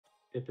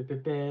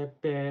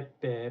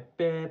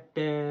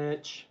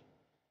Bitch.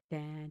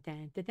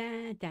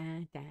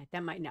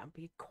 That might not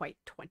be quite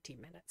 20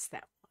 minutes,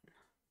 that one.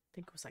 I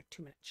think it was like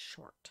 2 minutes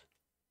short.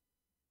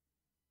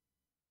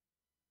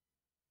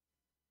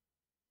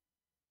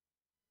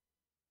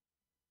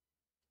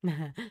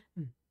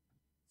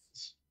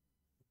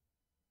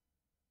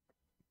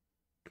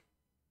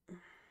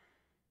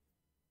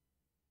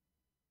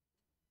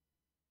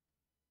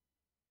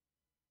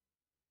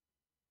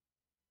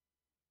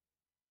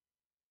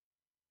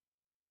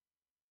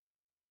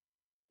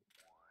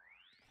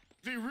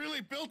 They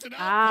really built an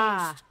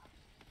Ah, outpost.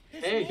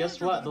 Hey, guess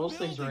what? Those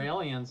things are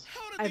aliens.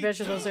 I bet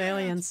you those are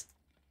aliens.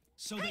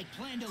 So they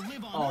plan to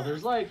live on Oh, Earth.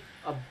 there's like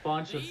a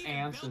bunch of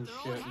ants and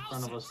shit in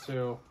front of us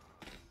too.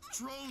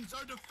 Drones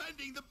are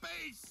defending the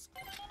base.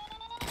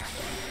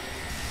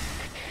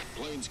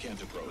 Planes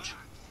can't approach.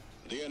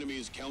 The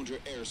enemy's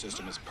counter-air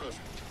system is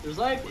perfect. There's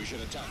like We should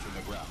attack from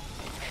the ground.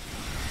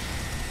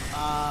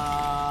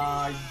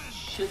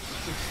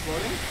 shit's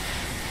exploding.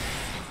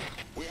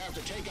 We have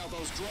to take out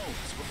those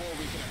drones before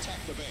we can attack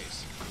the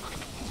base.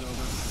 It's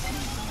over.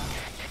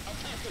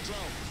 Attack the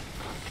drone.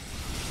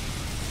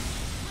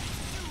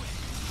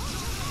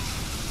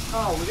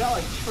 Oh, we got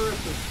like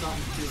turrets or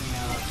something shooting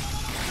at us.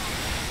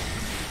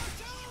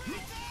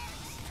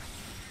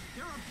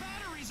 There are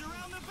batteries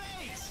around the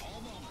base.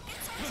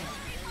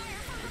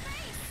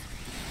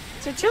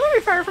 It's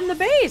artillery fire from the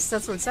base.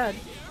 That's what it said.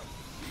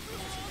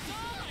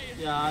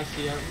 Yeah, I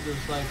see it.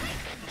 There's like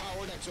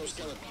Powered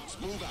exoskeletons.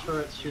 Move out.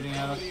 turrets shooting at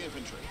Cover us. the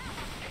infantry.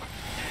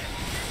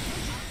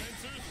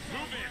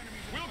 Move in.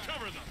 We'll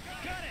cover them.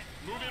 Got it.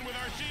 Move in with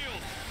our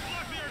shields.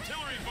 Block the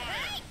artillery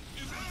fire.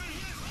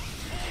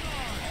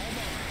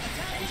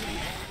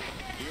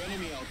 The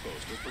enemy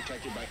outpost is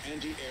protected by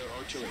anti-air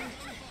artillery.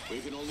 We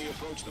can only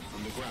approach them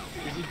from the ground.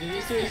 Did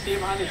you see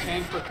behind the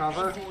tank for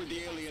cover? Forward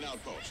the alien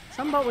outpost.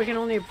 Something about we can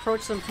only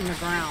approach them from the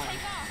ground.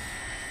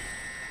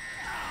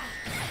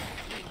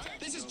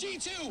 This is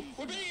G2.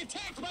 We're being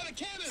attacked by the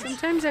cannons.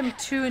 Sometimes I'm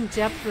too in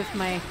depth with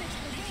my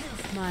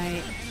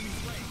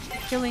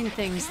killing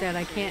things that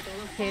I can't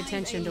pay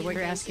attention to what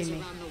you're asking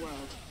me.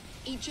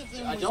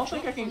 I don't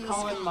think I can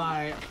call in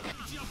my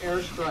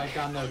airstrike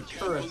on the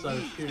turrets that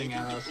are shooting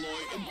at us. Deploy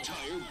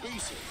entire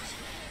bases.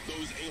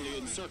 Those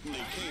aliens certainly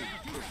came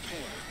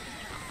prepared.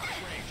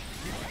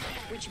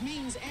 Which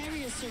means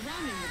areas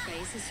surrounding the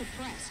base is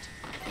suppressed.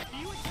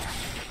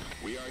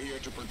 We are here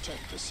to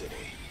protect the city,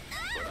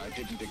 but I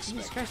didn't Jesus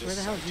expect Christ, this. where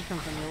the hell did you come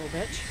from, you little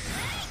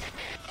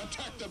bitch?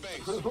 Attack the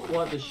base.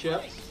 What, the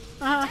ships?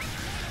 All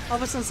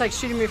of a sudden it's like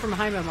shooting me from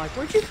behind me. I'm like,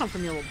 where'd you come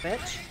from, you little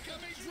bitch?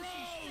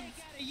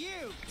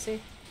 See?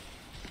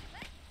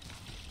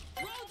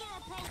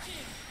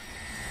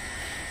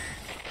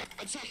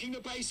 Attacking the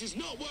base is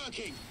not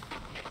working.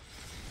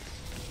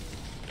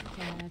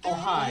 Oh,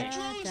 hi.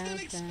 Drones than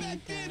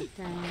expected.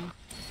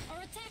 Our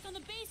attack on the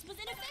base was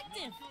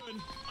ineffective.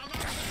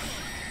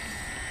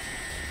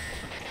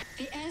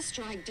 The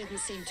airstrike didn't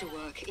seem to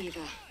work either.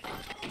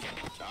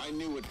 I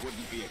knew it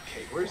wouldn't be a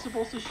cake. Were you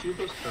supposed to shoot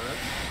those turrets?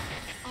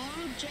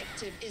 Our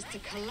objective is to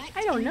collect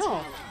I don't know.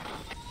 intel.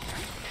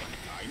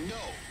 I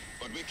know,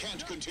 but we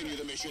can't continue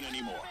the mission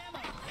anymore.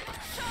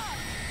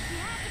 We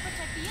have to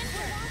protect the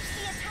intel. Launch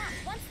the attack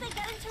once they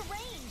get into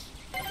range.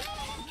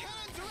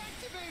 Cannons are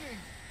activating.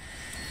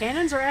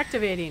 Cannons are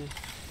activating.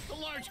 The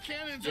large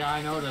cannons. Yeah,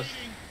 I noticed.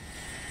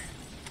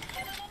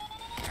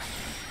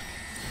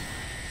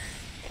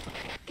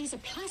 These are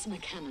plasma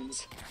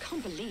cannons.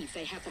 Can't believe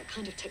they have that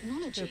kind of They're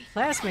technology.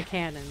 plasma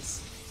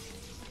cannons.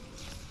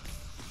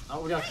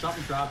 Oh, we got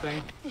something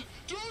dropping.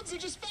 Drones are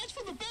dispatched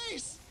from the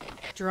base.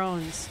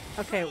 Drones.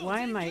 Okay, why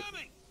am I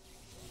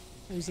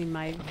losing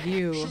my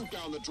view? Shoot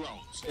down the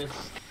drones.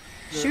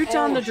 Shoot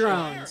down the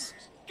drones.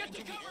 Get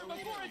to cover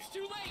before it's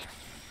too late.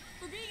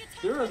 We're being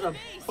attacked. There is a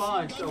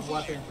bunch of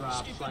weapon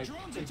drops like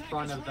in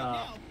front of the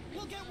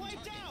We'll get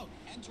wiped out.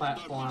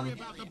 platform.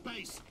 About the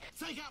base.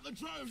 Take out the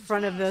drones.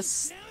 Front of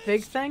this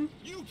big thing.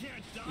 You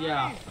can't die.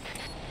 Yeah.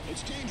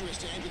 It's dangerous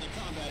to enter the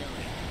combat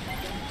area.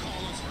 Don't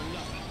call us for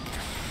nothing.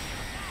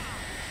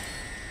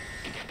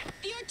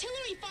 The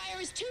artillery fire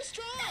is too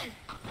strong.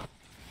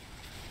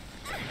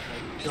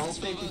 Don't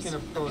think we can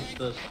approach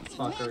this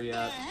fucker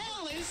yet. What the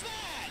hell is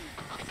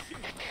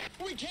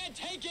that? We can't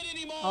take it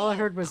anymore. All I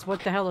heard was,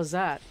 what the hell is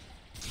that?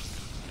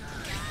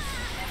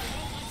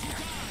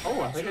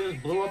 Oh, I think I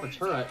just blew up a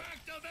turret.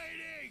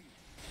 Activating.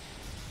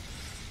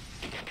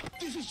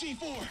 This is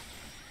G4.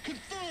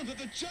 Confirm that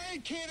the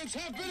giant cannons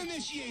have been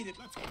initiated.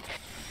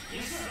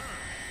 Yes, sir.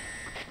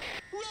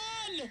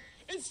 Run!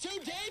 It's too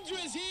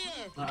dangerous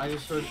here. I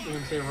just heard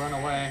him say run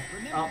away.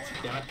 Oh,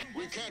 damn it.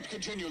 We can't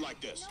continue like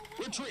this.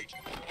 Retreat.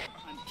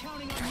 I'm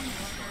counting on you,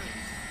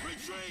 partner.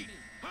 Retreat.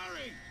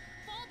 Hurry.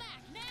 Fall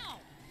back now.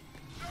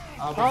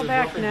 But Fall there's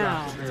back weapon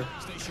now. drops here.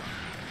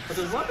 But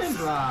there's weapon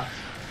drops.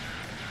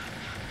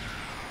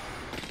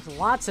 There's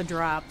lots of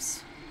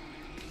drops.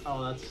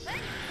 Oh, that's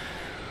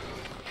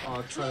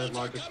probably a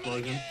large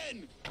explosion.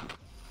 Again.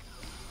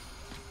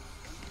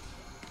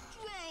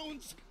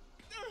 Drones.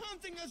 They're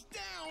hunting us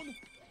down.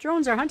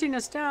 Drones are hunting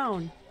us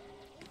down.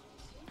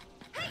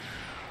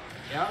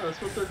 Yeah,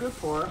 that's what they're good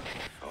for.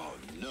 Oh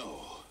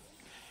no.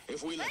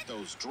 If we let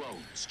those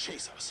drones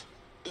chase us,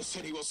 the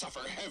city will suffer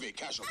heavy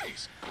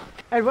casualties.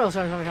 It will.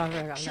 Shoot down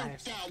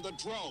the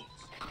drones.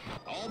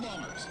 All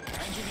bombers,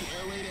 enter the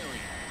air raid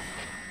area.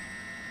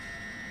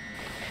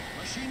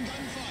 Machine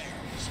gun fire.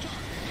 Start.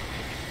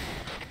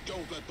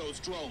 Don't let those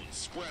drones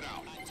spread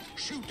out.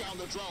 Shoot down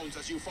the drones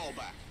as you fall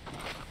back.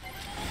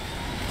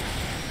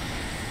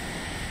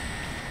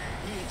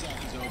 The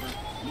attack is over.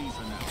 Leave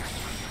for now.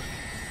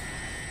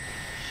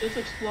 Shit's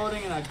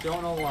exploding and I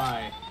don't know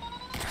why.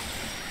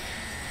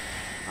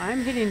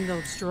 I'm hitting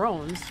those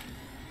drones.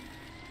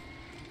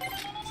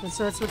 Since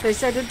that's what they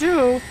said to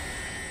do.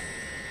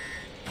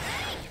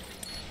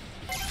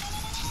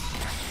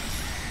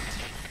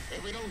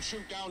 If we don't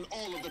shoot down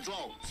all of the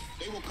drones,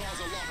 they will cause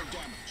a lot of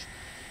damage.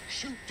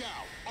 Shoot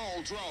down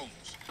all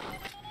drones.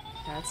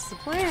 That's the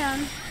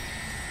plan.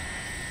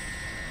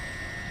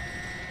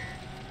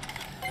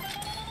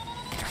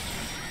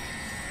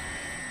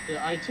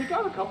 Yeah, I took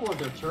out a couple of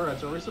their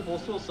turrets. Are we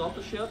supposed to assault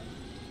the ship?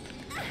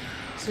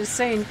 It's just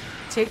saying,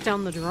 take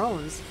down the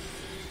drones.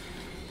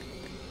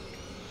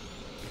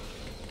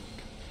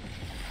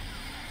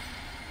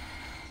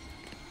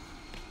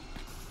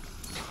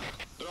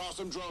 There are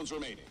some drones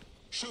remaining.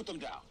 Shoot them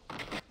down.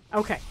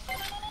 Okay.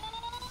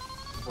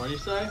 What do you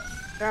say?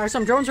 There are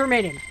some drones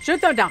remaining.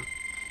 Shoot them down.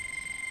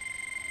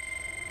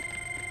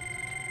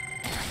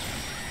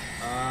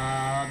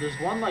 There's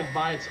one like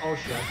by its... Oh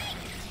shit.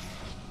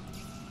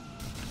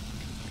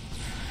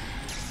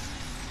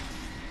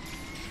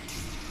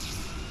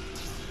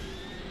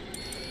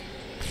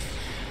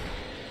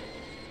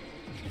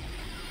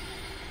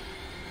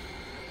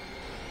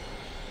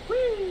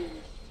 Whee!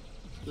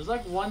 There's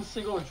like one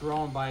single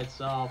drone by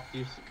itself.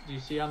 Do you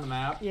see on the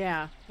map?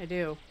 Yeah, I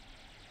do.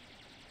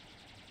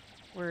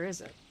 Where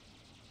is it?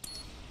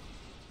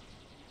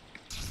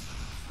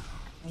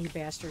 You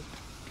bastard.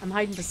 I'm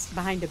hiding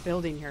behind a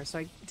building here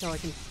until I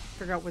can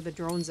figure out where the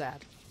drone's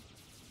at.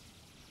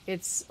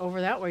 It's over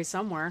that way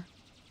somewhere.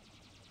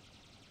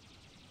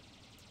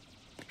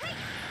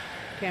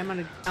 Okay, I'm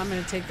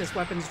gonna take this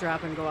weapons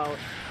drop and go out.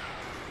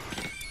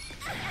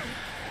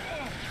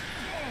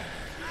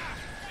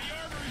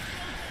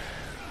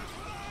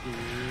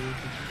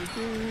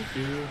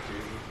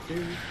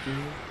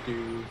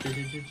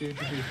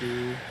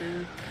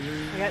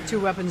 I got 2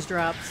 weapons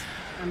drops.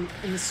 I'm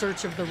in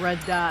search of the red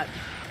dot.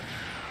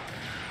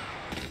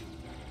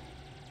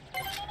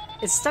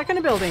 It's stuck in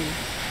a building.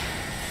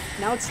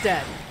 Now it's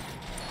dead.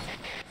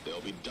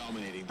 They'll be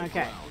dominating the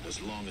Okay. ground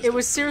as long as It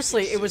was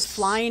seriously, it was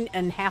flying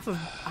and half of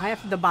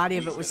the body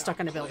of it was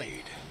stuck in a building.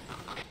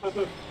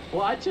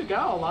 Well, I took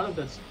out a lot of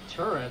its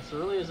turrets. There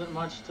really isn't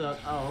much to...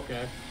 Oh,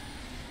 okay.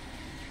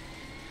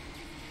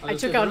 I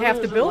took out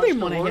half the building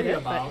when I hit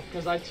it, but...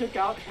 Because I took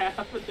out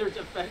half of their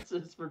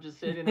defenses for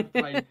just hitting it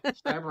with my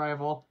stab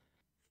rifle.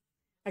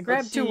 I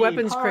grabbed 2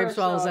 weapons Power crepes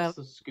while I was out.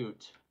 the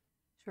scoot.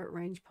 Short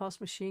range pulse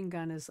machine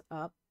gun is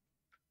up.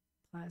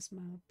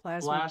 Plasma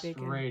Blast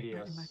bacon.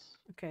 radius.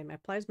 Okay, my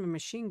plasma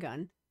machine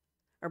gun,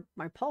 or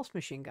my pulse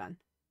machine gun.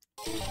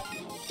 You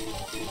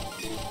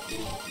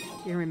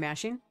hear me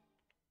mashing?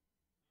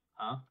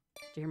 Huh?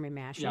 Do you hear me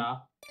mashing? Yeah.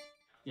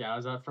 Yeah,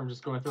 is that from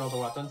just going through all the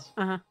weapons?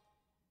 Uh-huh.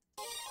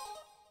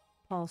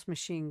 Pulse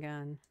machine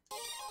gun.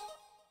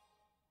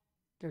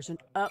 There's an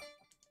up.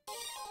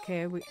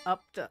 Okay, we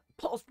upped the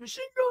pulse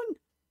machine gun.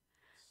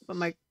 But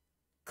my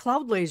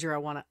cloud laser I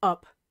want to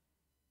up.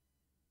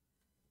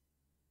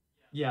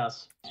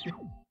 Yes.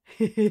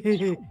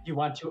 You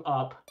want to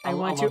up. I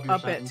want love to your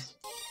up sentence.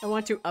 it. I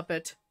want to up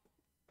it.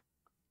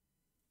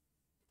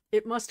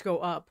 It must go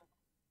up.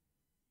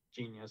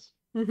 Genius.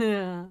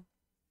 Yeah.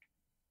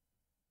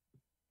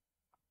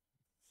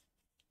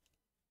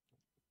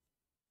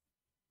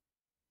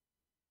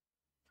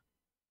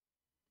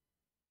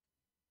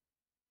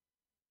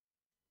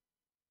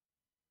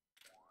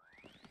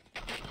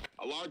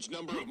 A large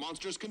number of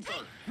monsters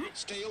confirmed.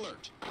 Stay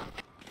alert.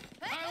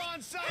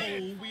 Pylon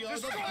sighted! We are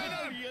the Destroy them!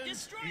 Guardians.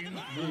 Destroy them!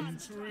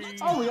 Infantry.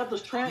 Oh, we got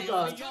those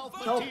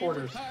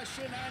teleporters.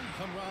 Passion and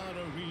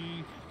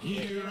camaraderie.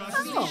 Hear us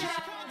Oh.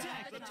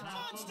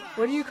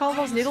 What do you call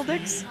those needle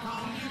dicks? No,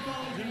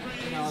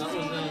 that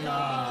was in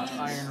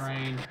Iron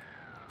Rain.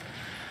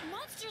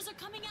 Monsters are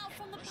coming out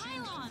from the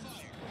pylons.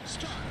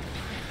 Start.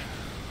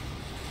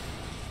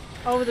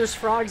 Oh, there's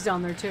frogs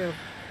down there too.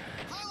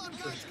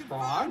 There's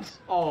frogs?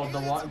 Oh, the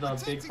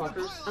big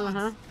fuckers?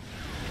 Uh-huh.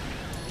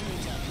 The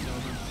attack is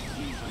over.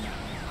 Leave for now.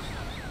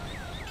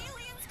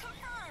 Aliens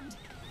confirmed.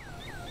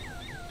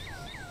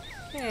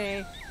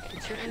 Hey,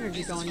 get your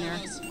energy going there.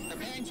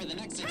 Preparing for the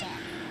next attack.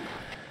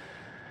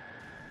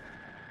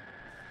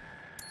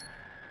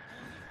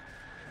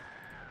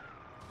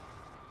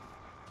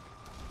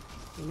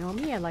 You know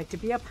me, I like to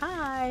be up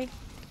high.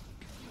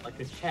 Like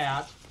a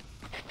cat.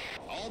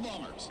 All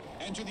bombers,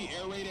 enter the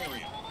air raid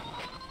area.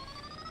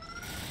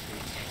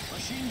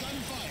 Machine gun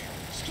fire.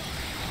 Start.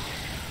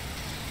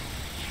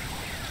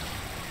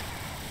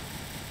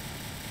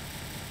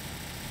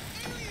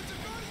 Aliens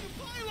are guarding the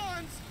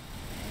pylons.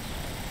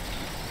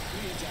 The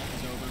attack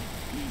is over.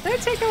 Leave Did I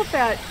take out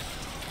that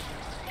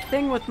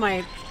thing with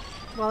my...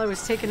 While I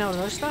was taking out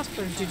other stuff,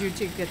 or did you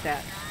get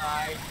that?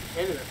 I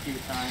hit it a few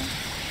times.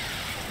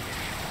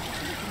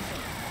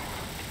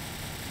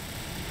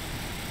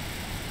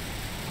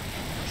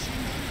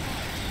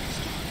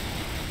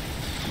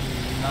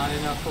 Not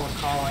enough for a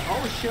call.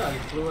 Oh shit, I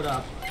blew it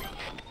up.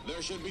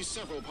 There should be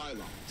several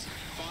pylons.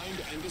 Find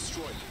and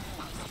destroy them.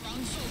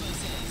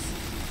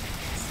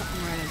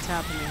 Something right on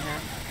top of me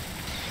here.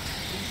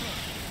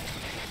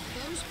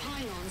 Those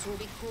pylons will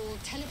be called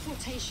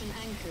teleportation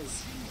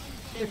anchors.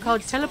 They're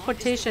called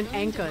teleportation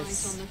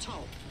anchors. On the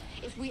top.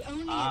 If we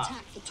only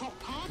attack the top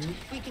part,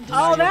 we can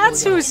Oh,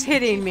 that's who's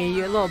hitting me,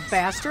 you little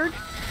bastard.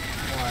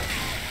 What?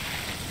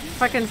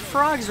 Fucking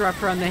frogs are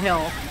up on the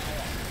hill,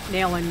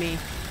 nailing me.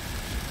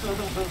 Oh,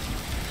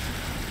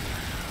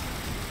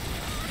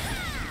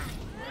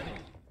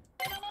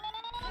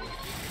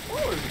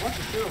 there's a bunch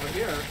of shit over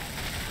here.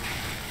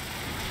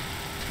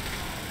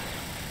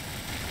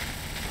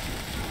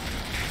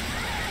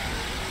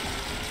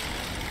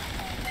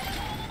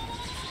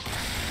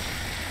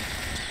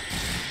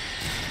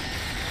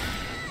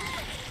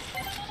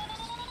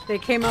 They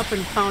came up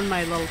and found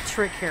my little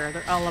trick here.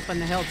 They're all up on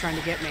the hill trying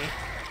to get me.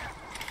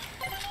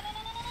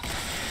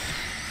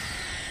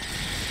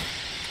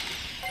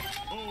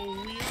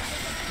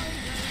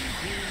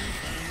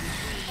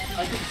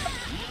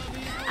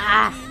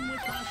 Ah!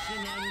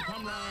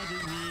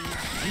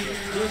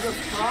 There's a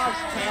frog's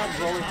pad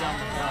rolling down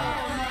the hill.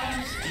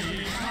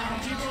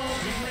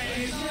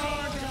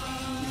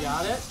 You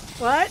got it?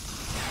 What? I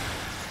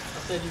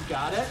said you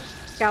got it?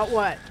 Got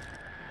what?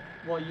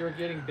 Well, you were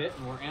getting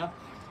bitten, weren't you?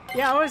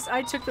 Yeah,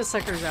 I took the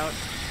suckers out.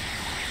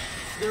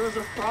 There was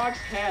a frog's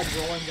head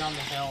rolling down the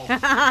hill.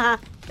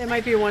 That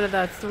might be one of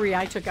the 3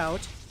 I took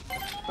out.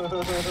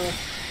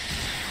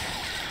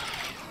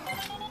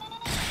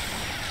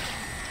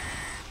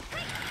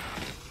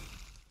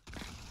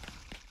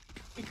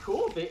 Be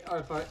cool if they, or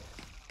if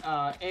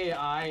our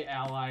AI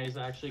allies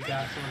actually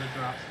got some of the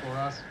drops for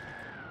us.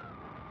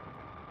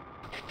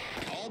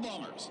 All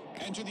bombers,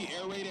 enter the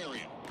air raid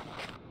area.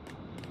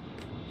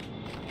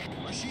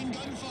 Machine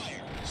gun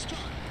fire. Start.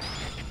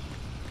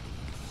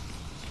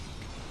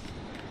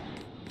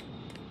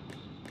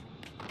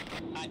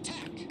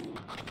 Attack.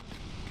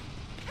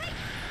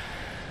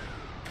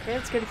 Okay,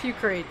 let's get a few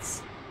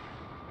crates.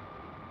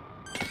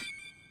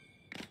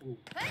 Ooh.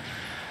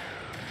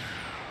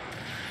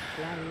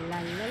 La la la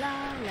la la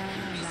la.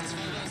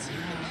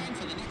 Preparing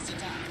for the next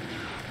attack.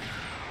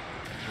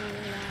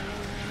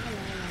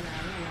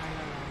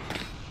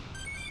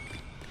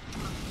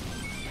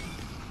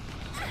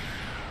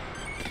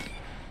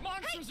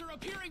 Monsters are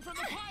appearing from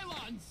the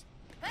pylons!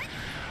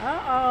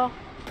 Uh-oh.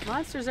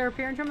 Monsters are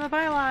appearing from the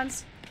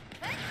pylons.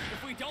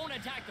 If we don't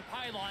attack the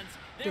pylons,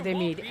 Do they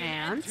need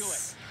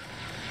ants?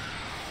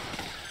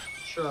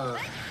 Sure.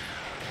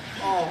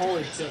 Oh,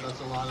 holy shit, that's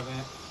a lot of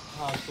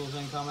hostiles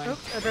incoming.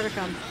 Oops, I better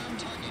come.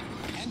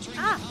 Entering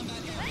Ah! the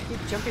combat area.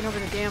 Keep jumping over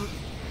the damn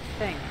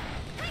thing.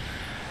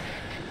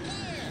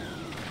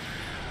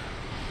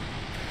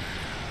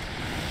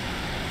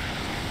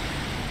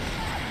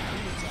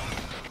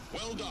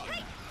 Well done,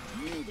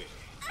 newbie.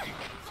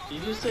 Did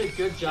you just say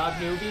good job,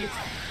 newbie?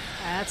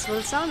 That's what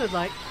it sounded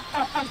like.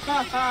 I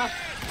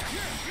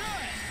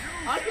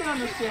can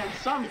understand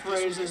some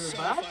phrases,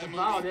 but that's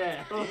about it.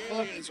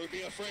 Aliens would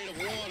be afraid of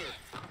water.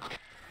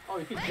 Oh,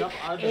 you can jump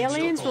out of the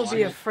Aliens will be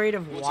vehicle. afraid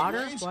of Once it water?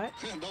 rains, What?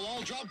 They'll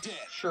all drop dead.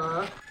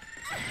 Sure. Let's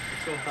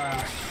go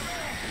fast.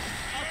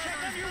 I'll check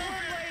everyone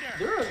later!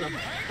 There is a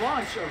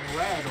bunch of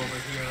red over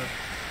here.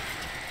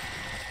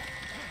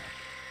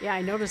 Yeah,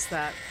 I noticed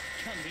that.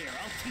 Come here,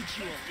 I'll teach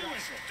you a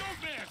lesson. Don't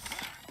miss!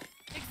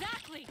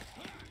 Exactly.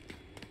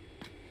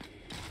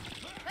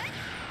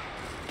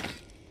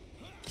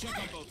 Check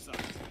on both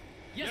sides.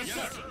 Yes,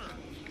 sir!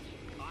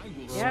 I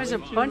will Yeah, there's a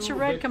bunch of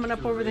red coming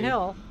up over the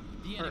hill.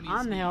 the Or enemy's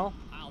on the here. hill.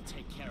 I'll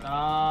take care of it.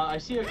 I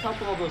see a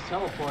couple of those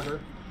teleporter.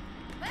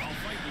 I'll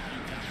fight with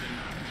you, Captain.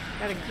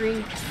 Got a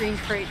green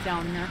crate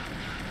down here.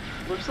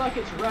 Looks like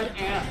it's red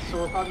ants, so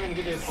we're probably gonna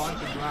get a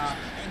bunch of drops.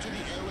 Enter the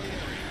air raid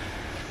area.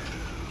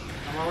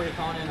 I'm already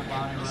calling in a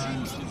bounty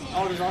run.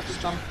 Oh, there's also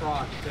some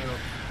frogs too.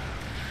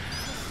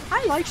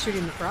 I like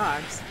shooting the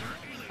frogs.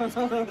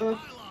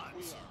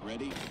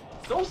 Ready?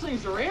 Those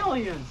things are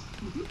aliens.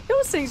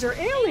 Those things are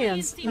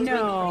aliens.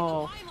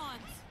 No.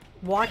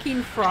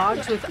 Walking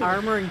frogs with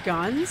armor and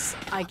guns?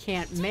 I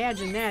can't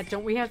imagine that.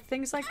 Don't we have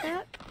things like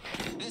that?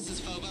 This is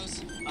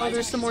Phobos. Oh,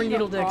 there's some more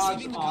needle dicks.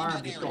 Frog's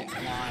arm just go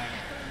flying.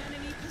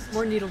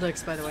 More needle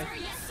dicks, by the way.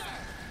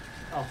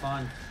 Oh,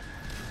 fun.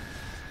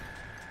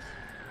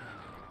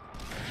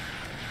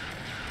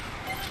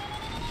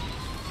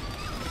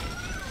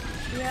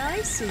 Yeah,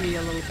 I see you, you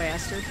little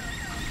bastard.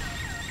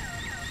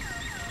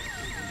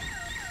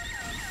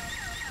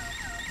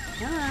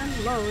 Come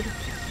on, load.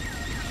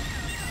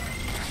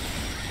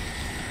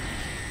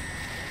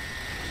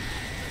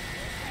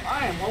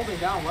 I am holding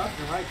down left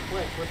and right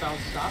click without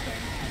stopping.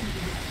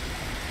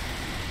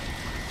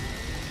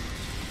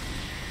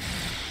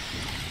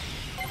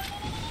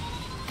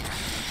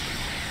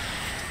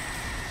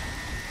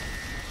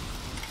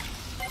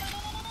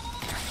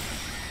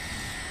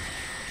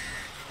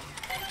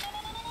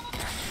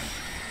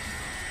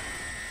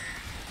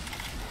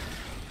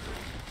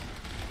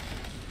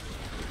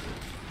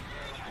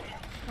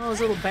 All those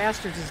little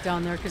bastards is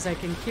down there because I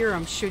can hear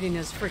him shooting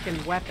his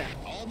freaking weapon.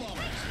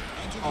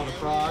 All the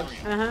frogs.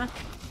 Uh-huh.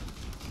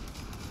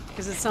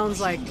 Because it sounds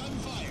like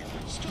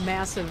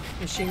massive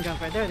machine gun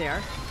fire. There they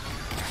are.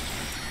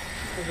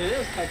 Because it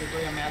is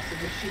technically a massive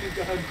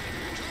machine gun.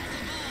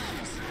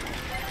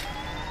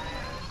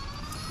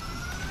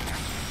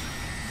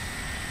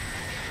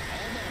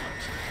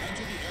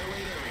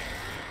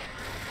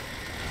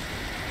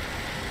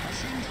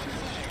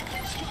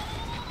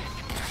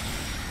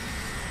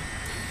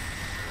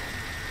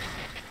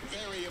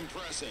 Very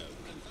impressive.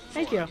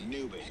 Thank you.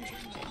 Newbie.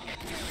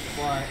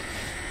 What?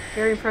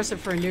 Very impressive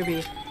for a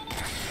newbie.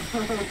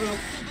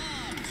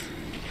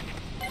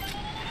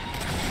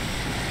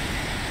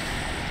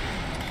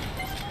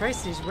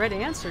 Christ, these red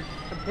ants are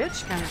a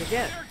bitch kind of to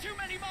get. There are too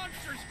many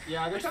monsters.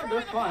 Yeah, they're fun,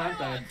 aren't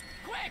they?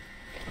 Quick!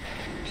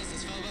 This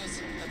is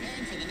Phobos,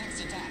 preparing for the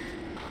next attack.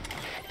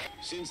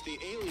 Since the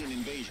alien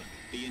invasion,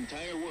 the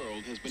entire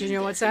world has been Do you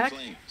know what's engulfed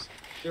that? in flames.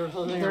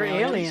 They're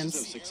aliens.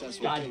 Of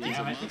successful God killings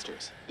damn of it.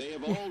 monsters. They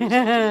have all resulted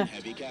in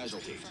heavy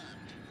casualties.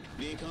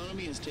 The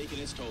economy has taken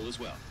its toll as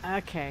well.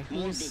 Okay.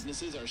 More who's-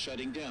 businesses are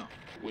shutting down,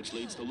 which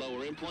leads to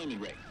lower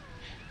employment rate.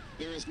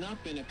 There has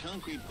not been a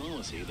concrete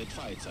policy that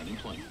fights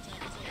unemployment.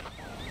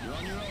 You're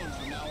on your own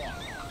from now on.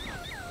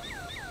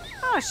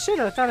 Oh, shit,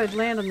 I thought I'd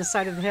land on the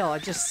side of the hill. I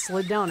just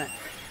slid down it.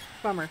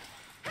 Bummer.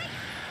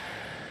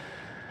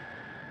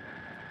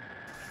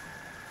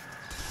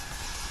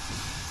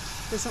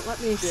 Doesn't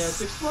let me...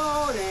 It's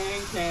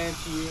exploding, can't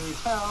you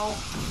tell?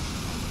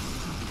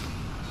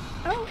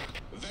 Oh,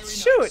 Very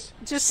shoot! nice.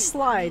 Just Super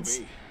slides.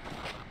 newbie.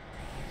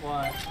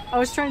 What? I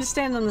was trying to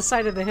stand on the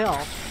side of the hill.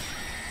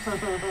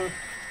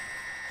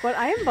 But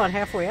I am about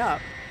halfway up.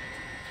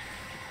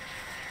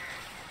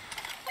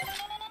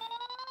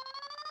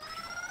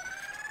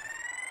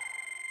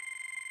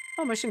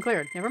 Oh, mission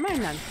cleared. Never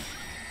mind then.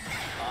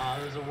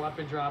 There's a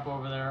weapon drop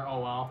over there.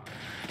 Oh well.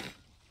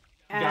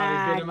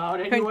 Gotta get him out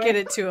Couldn't anyway. get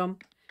it to him.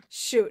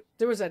 Shoot,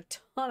 there was a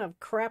ton of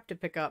crap to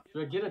pick up.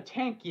 Do I get a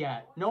tank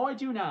yet? No, I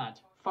do not.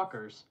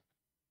 Fuckers.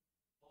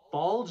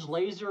 Bulge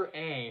laser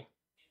A.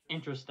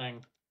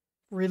 Interesting.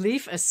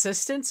 Relief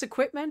assistance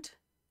equipment?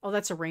 Oh,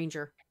 that's a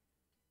ranger.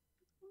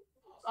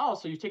 Oh,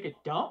 so you take a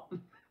dump?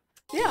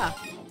 Yeah.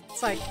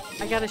 It's like,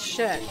 I got a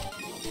shit.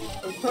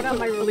 Put on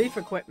my relief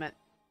equipment.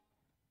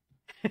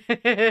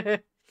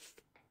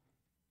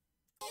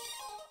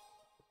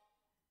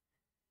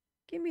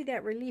 Give me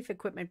that relief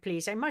equipment,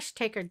 please. I must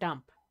take a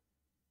dump.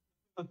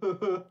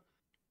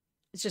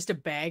 It's just a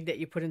bag that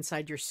you put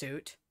inside your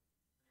suit.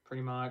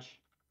 Pretty much.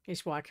 You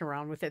just walk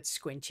around with it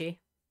squinchy.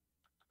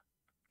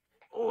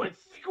 Oh, it's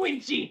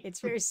squinchy! It's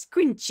very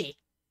squinchy.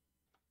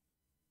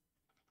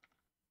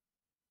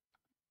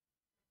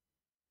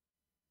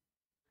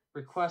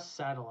 Request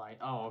satellite.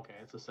 Oh, okay,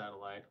 it's a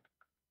satellite.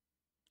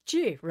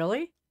 Gee,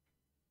 really?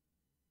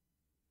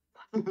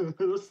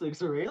 Those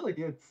things are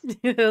aliens.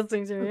 Those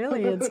things are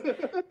aliens.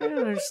 I don't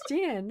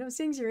understand. Those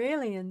things are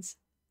aliens.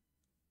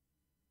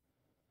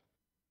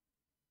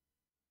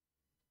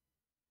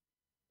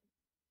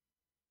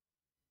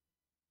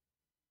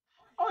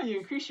 Oh, you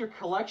increase your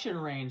collection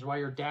range while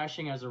you're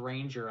dashing as a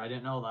ranger. I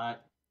didn't know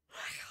that.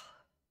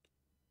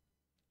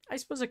 I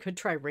suppose I could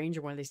try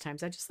ranger one of these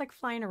times. I just like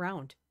flying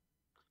around.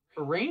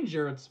 For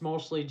ranger, it's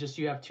mostly just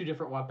you have two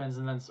different weapons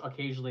and then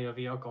occasionally a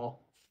vehicle.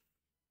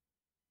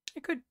 I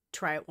could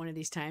try it one of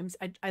these times.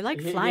 I like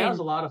He flying. has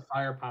a lot of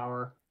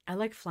firepower. I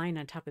like flying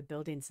on top of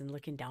buildings and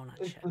looking down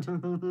on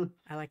shit.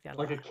 I like that a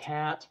Like a lot.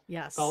 cat.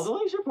 Yes. Follow the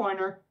laser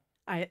pointer.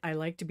 I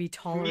like to be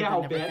taller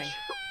Meow, than bitch. everything.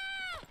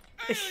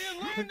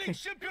 Alien landing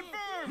ship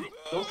confirmed!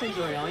 Those things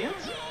are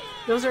aliens?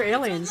 Those are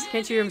aliens.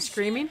 Can't you hear them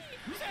screaming?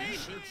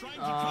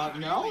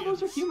 No,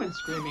 those are humans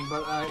screaming,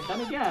 but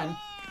then again,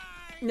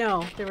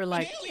 No, they were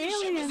like,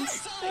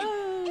 aliens.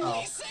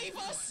 oh,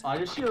 I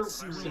just hear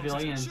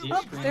civilians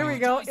Oh, screaming. there we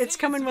go. It's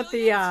coming with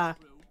the, Oh,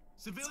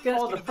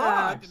 the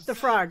frogs. the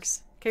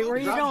frogs. Okay, where are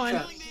you Drop going?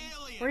 ships.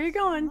 Where are you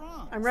going?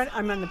 I'm ready.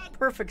 I'm on the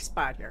perfect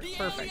spot here.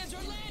 Perfect.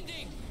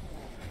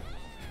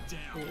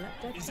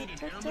 Is it an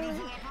air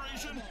maneuver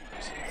operation?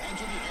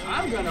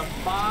 I'm gonna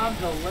bomb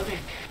the living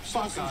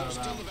fuck out of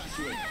Still them.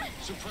 evacuating.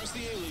 Suppress the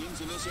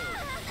aliens in this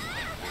area.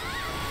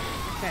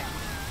 Okay.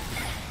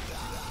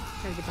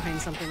 Gotta get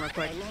behind something real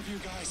quick. I love you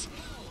guys.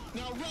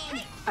 Now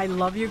run! I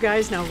love you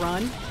guys. Now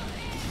run.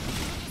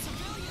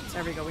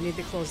 There we go. We need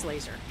the closed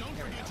laser. Don't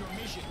forget your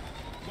mission.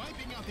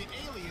 Wiping out the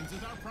aliens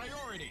is our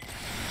priority.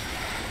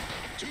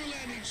 2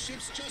 landing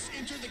ships just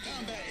entered the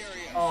combat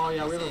area. Oh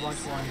yeah, we have a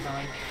bunch more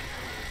incoming.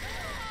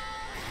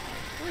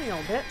 There you go,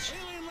 bitch.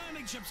 Alien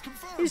landing ships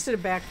confirmed. He just did a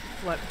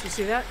backflip. Did you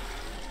see that?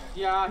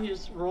 Yeah,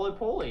 he's roly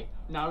poly.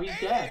 Now he's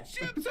dead.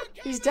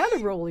 He's dead, a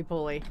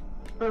roly-poly.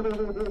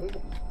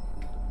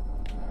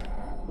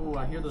 Ooh,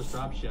 I hear those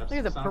drop ships. Look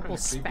at the Sound purple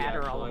kinda creepy,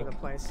 spatter all actually. over the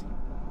place.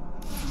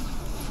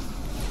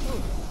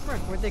 Oh, frick,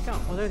 where'd they go?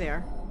 Oh, there they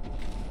are.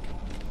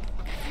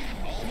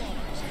 All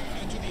bombers,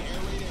 enter the air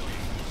raid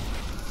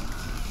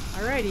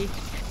area. Alrighty.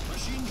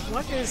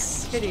 What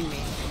is hitting me?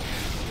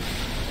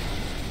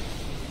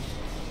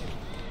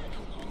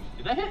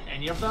 Did that hit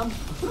any of them?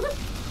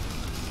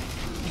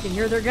 You can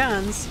hear their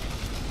guns.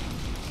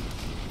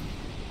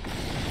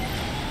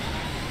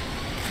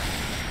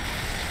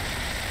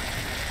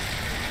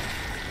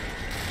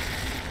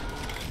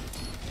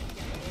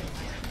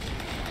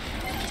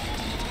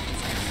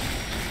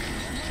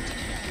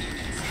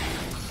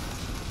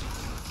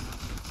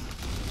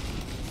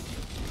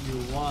 You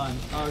one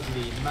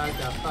ugly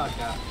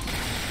motherfucker.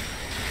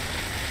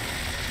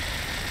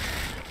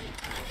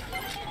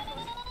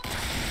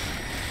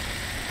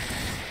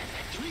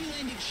 Three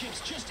landing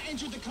ships just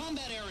entered the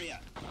combat area.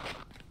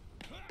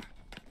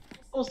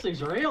 Those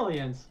things are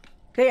aliens.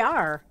 They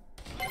are.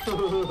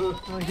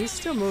 Oh, he's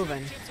still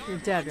moving. You're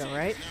dead, though,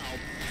 right?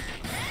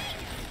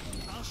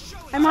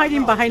 I'm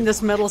hiding behind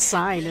this metal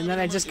sign, and then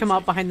I just come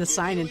out behind the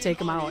sign and take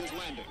him out.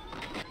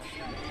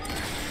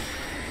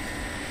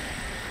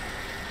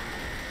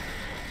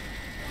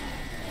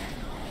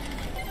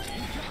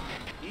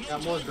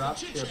 Got more drop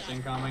ships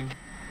incoming.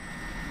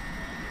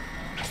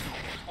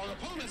 Our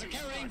opponents are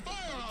carrying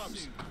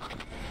firearms.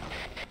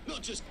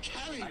 Not just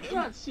carrying I them. do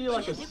not see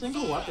like a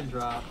single weapon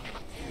drop.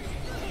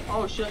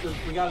 Oh shit,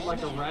 we got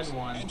like a red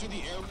one. Enter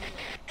the air.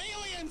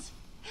 Aliens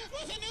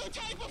with a new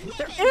type of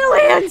They're weapon.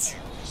 aliens!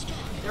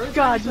 Every time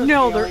God, it says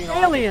no, they're alien, all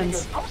I can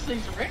aliens. think is,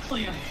 those things are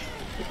aliens.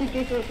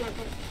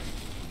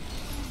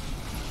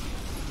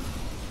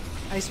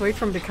 I just wait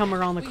for them to come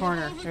around the We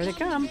corner. have There they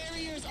overcome come. the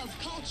barriers of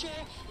culture,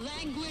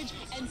 language,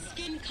 and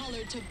skin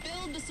color to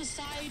build the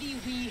society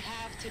we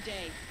have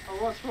today. Oh,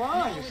 what's wrong?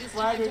 Now You it is time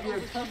splattered to your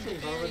overcome the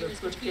testing over the barriers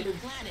between freaking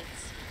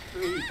planets.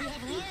 street. We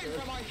have learned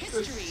from our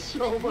There's history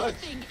so that much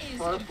nothing is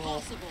purple.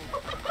 impossible.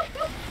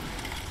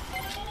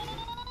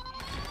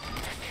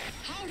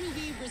 How do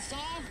we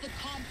resolve the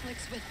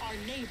conflicts with our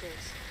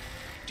neighbors?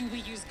 Do we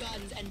use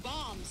guns and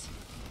bombs?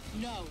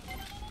 No.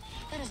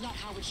 That is not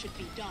how it should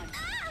be done.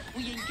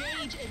 We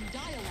engage in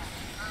dialogue.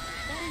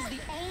 That is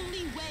the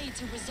only way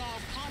to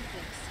resolve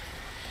conflicts.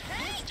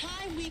 This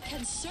time we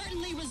can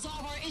certainly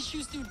resolve our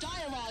issues through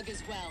dialogue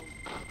as well.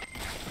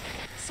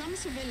 Some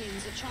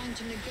civilians are trying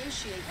to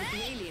negotiate with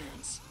the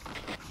aliens.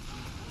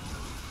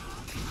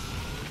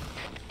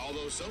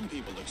 Although some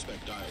people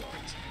expect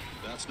dialogues,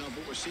 that's not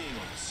what we're seeing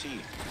on the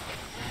scene.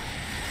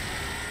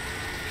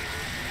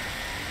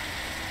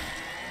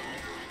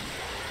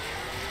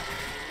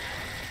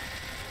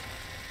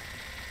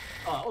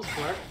 Oh, that was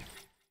quick.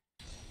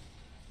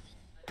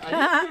 I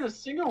didn't get a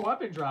single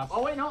weapon drop.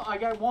 Oh wait, no, I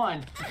got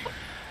one.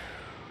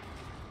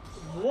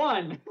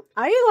 One.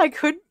 I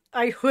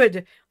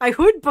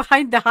hood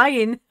behind the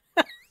hind.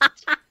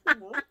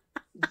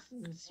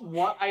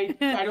 What? I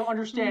don't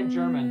understand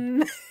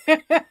German.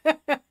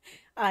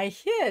 I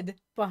hid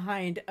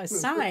behind a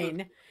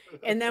sign,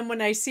 and then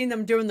when I seen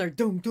them doing their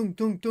dung dung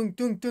dung dung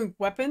dung dung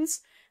weapons,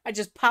 I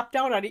just popped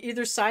out on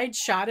either side,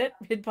 shot it,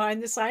 hid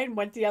behind the sign,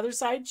 went to the other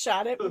side,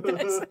 shot it.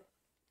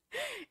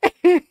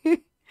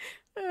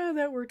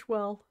 That worked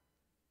well.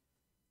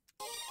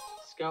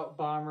 Scout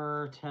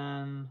bomber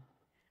 10.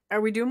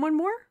 Are we doing one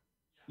more?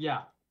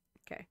 Yeah.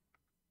 Okay.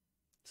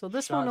 So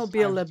this Shots one will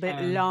be a times little bit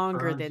 10,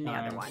 longer burn than the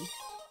time. other one.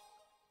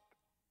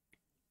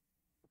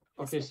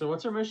 Okay, so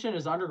what's our mission?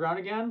 Is underground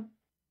again?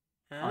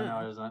 Oh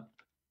no, it isn't.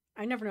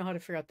 I never know how to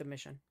figure out the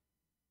mission.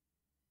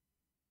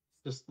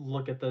 Just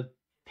look at the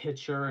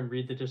picture and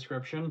read the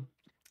description.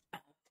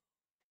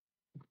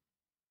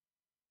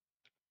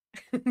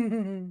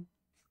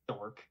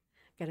 Dork.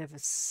 Gotta have a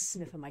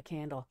sniff of my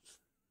candle.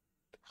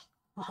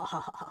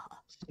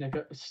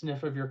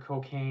 Sniff of your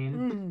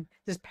cocaine.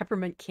 This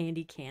peppermint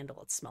candy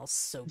candle. It smells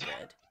so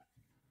good.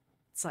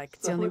 It's like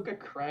it's the Sound only. like a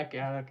crack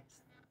addict.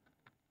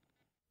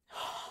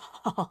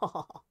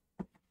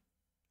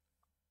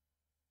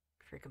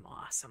 Freaking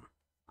awesome.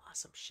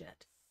 Awesome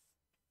shit.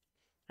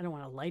 I don't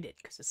want to light it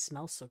because it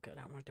smells so good.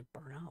 I don't want it to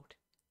burn out.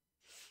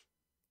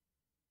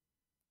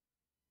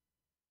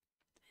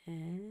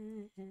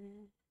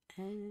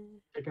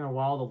 Taking a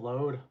while to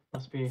load.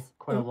 Must be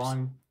quite a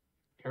long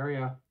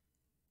area.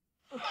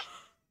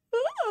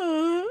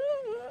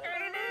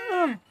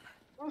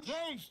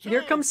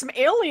 Here comes some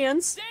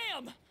aliens.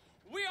 Damn!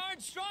 We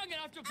aren't strong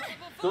enough to fight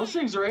the Those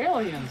things are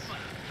aliens.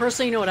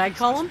 Personally, you know what I'd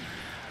call them?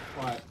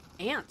 What?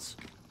 Ants.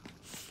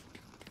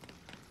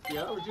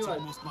 Yeah, would you like?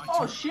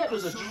 Oh shit!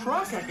 There's a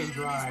truck I can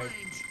drive.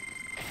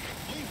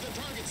 Leave the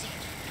target site.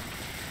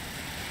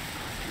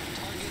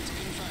 Target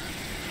confirmed.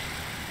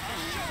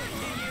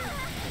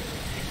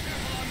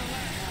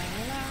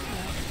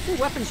 Ooh,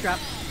 weapons drop.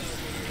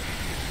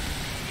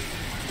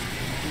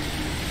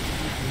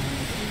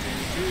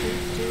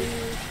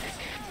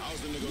 How's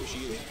the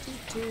negotiation?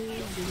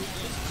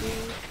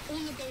 All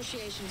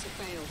negotiations have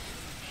failed.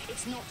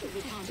 It's not that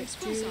we can't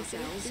express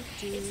ourselves,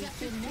 it's that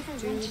we never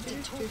wanted to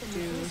talk in the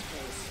first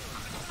place.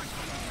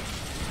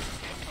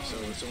 So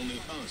it's only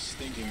us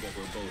thinking that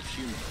we're both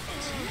humans.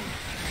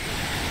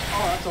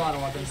 Oh, that's a lot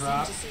of weapon They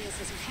drop. seem to see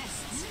us as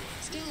pests.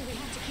 Still, we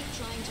have to keep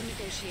trying to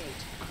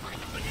negotiate.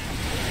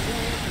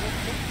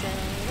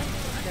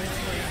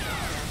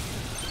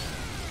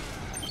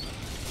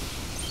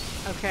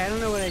 Okay, I don't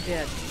know what I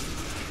did.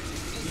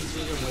 You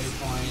see the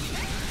waypoint.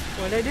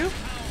 What did I do?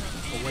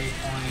 The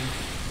waypoint.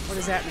 What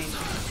does that mean?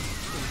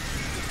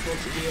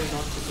 supposed to be a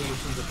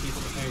notifications of people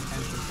to pay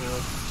attention to.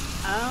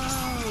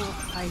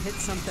 Oh, I hit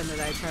something that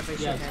I probably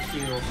should Yeah, have. it's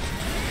Q.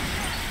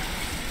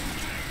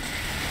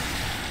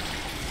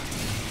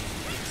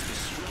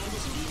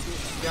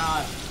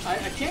 God,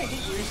 I can't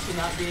get used to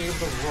not being able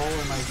to roll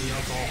in my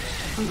vehicle.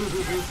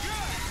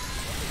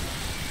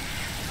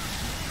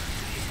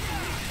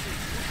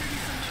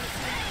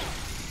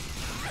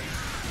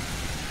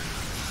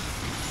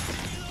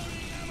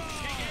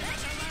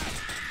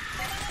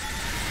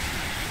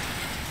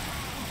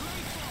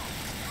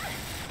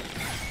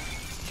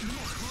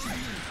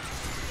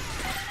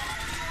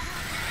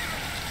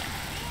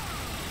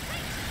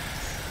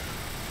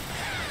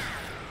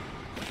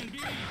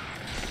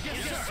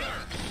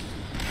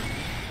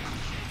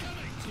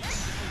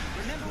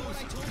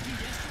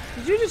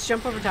 Did you just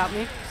jump over top of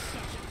me?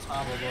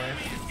 Probably.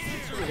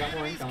 Oh, we got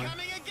more incoming.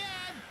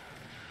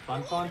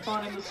 Fun, fun,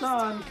 fun in the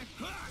sun.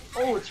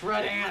 Oh, it's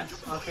red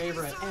ants, our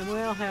favorite. And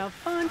we'll have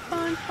fun,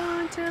 fun,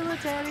 fun till a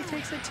daddy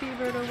takes a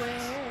T-bird away.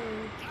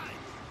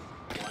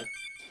 What?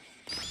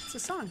 It's a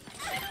song.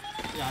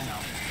 Yeah, I know.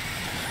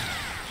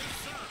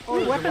 Oh,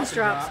 there's a weapons weapon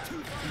drop.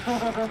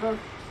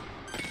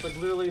 It's like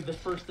literally the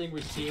first thing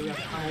we see. We have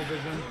tunnel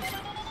vision.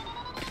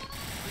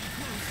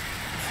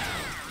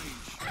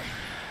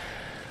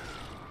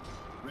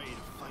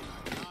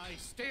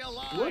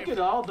 Look at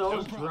all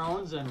those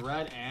drones and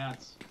red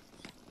ants.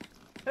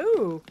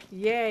 Ooh,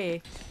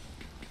 yay.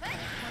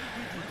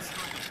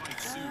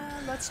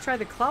 Let's try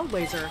the cloud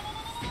laser.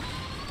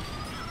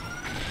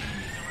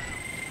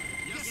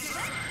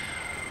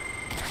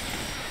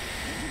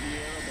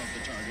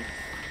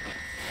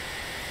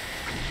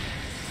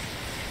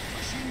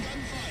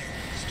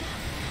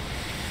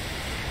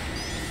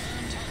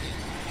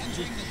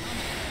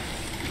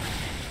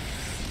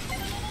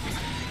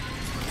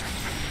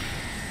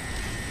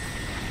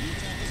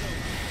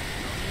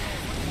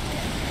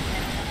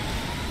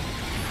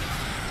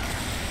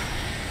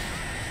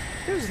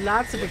 There's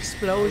lots of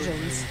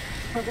explosions.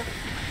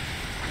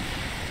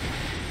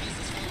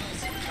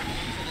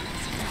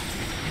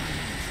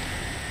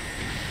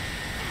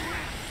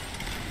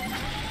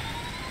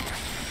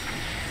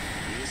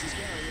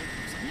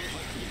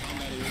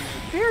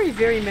 Very,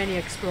 very many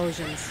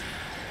explosions.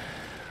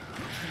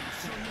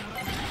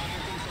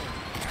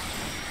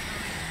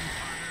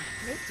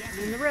 Yep,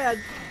 in the red.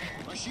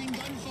 Machine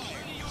gun fire.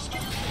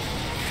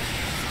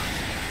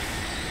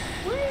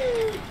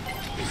 Whee!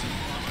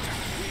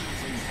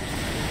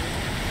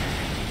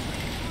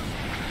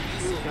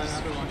 Ooh, got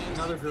another one.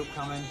 Another group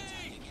coming.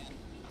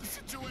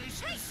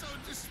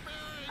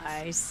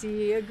 I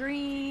see a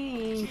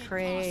green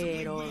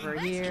crate over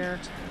here.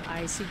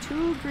 I see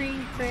 2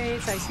 green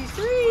crates. I see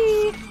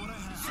 3.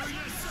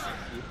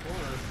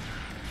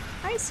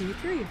 I see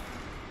 3.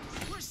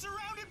 We're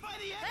surrounded by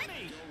the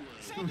enemy.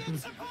 Send in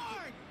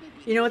support.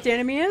 You know what the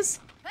enemy is?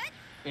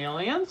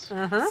 Aliens?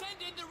 Uh-huh. Send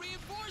in the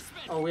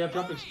reinforcement. Oh, we have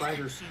jumping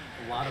spiders.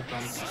 A lot of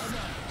them. Enter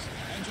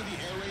the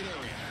air raid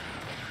area.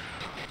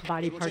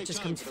 Body part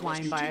just comes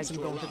flying by as I'm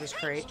going through this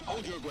crate.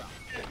 Hold your ground.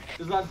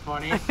 Isn't that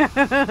funny?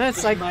 It's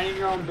Just like minding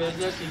your own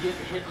business, you get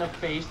hit in the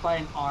face by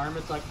an arm,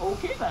 it's like,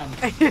 okay then.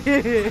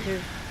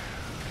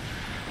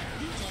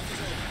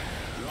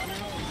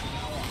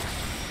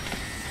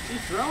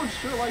 These drones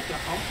sure like to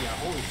hump you,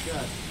 holy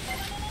shit.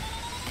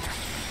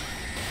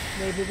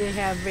 maybe they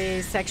have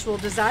a sexual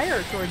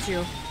desire towards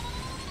you.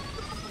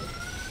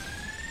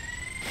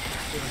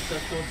 They have a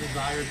sexual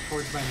desire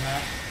towards my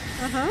neck.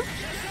 Uh-huh.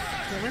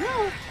 Never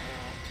know.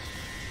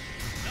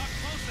 Not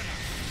close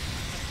enough.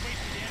 Let's wait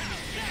for the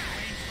enemy's back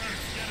range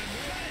first.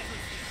 Get it.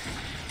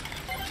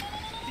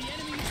 The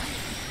enemy is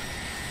here.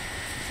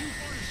 Too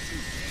far to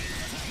shoot.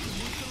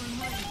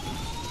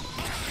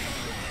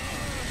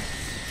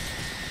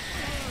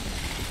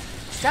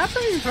 Stop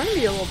running in front of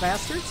me, you little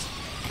bastards.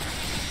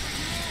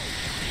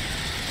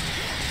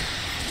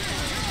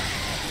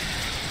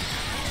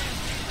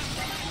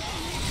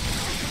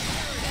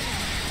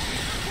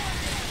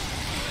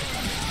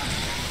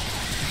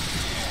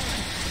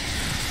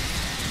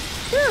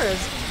 There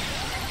is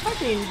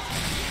fucking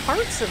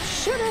parts of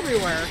shit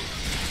everywhere.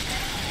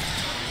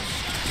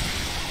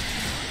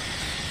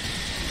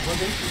 What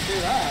makes you say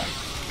that?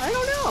 I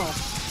don't know.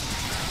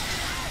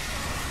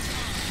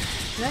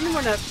 And then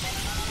when a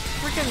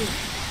freaking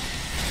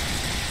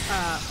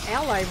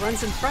ally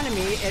runs in front of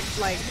me, it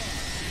like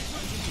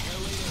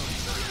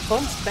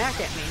bumps back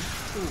at me.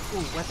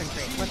 Ooh, weapon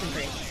crate, weapon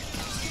crate.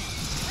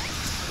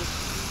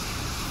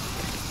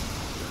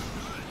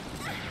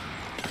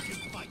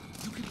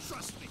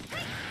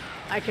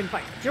 I can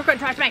fight. You can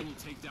trust me.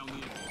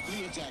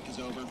 The attack is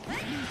over.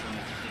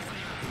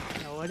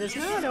 No, it is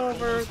not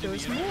over.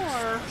 There's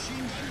more.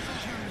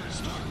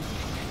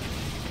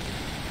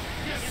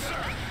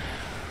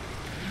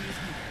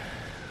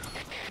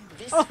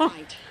 This Oh,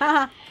 fight,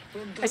 haha.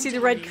 we're I going see the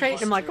to red make crate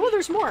and I'm like, oh,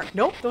 there's more.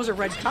 Nope, those are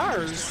red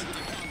cars.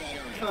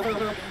 Well, there's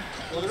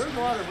a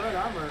lot of red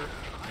armor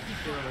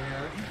over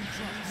here.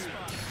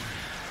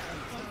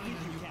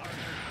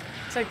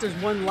 Looks like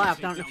there's one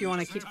left. I don't know if you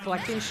want to keep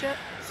collecting shit.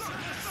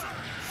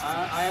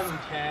 I have him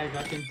tagged.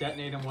 I can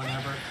detonate him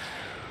whenever.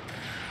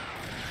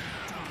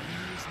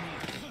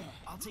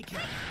 I'll take care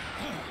of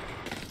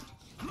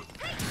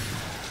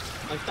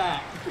Like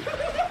that.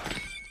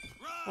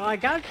 Well,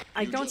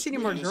 I don't see any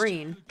more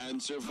green.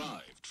 And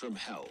survived from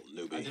hell,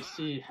 newbie. I just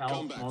see Come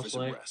health back for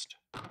some mostly. rest.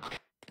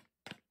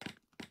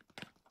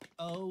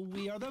 Oh,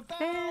 we are the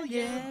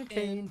Valiant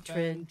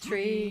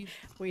infantry.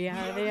 We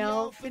are the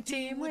Alpha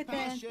team with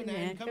passion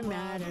and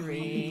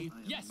camaraderie.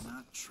 Yes.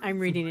 I'm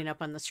reading it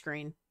up on the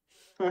screen.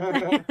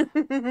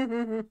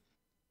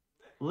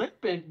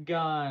 Limpet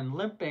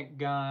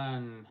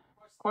gun.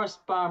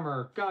 Quest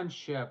bomber,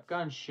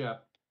 gunship.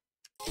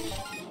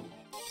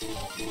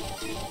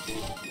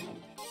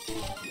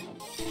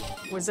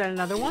 Was that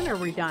another one, or are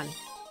we done?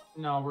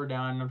 No, we're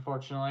done,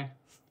 unfortunately.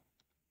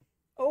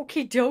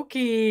 Okie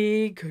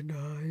dokie. Good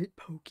night,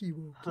 Pokey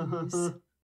Wokies.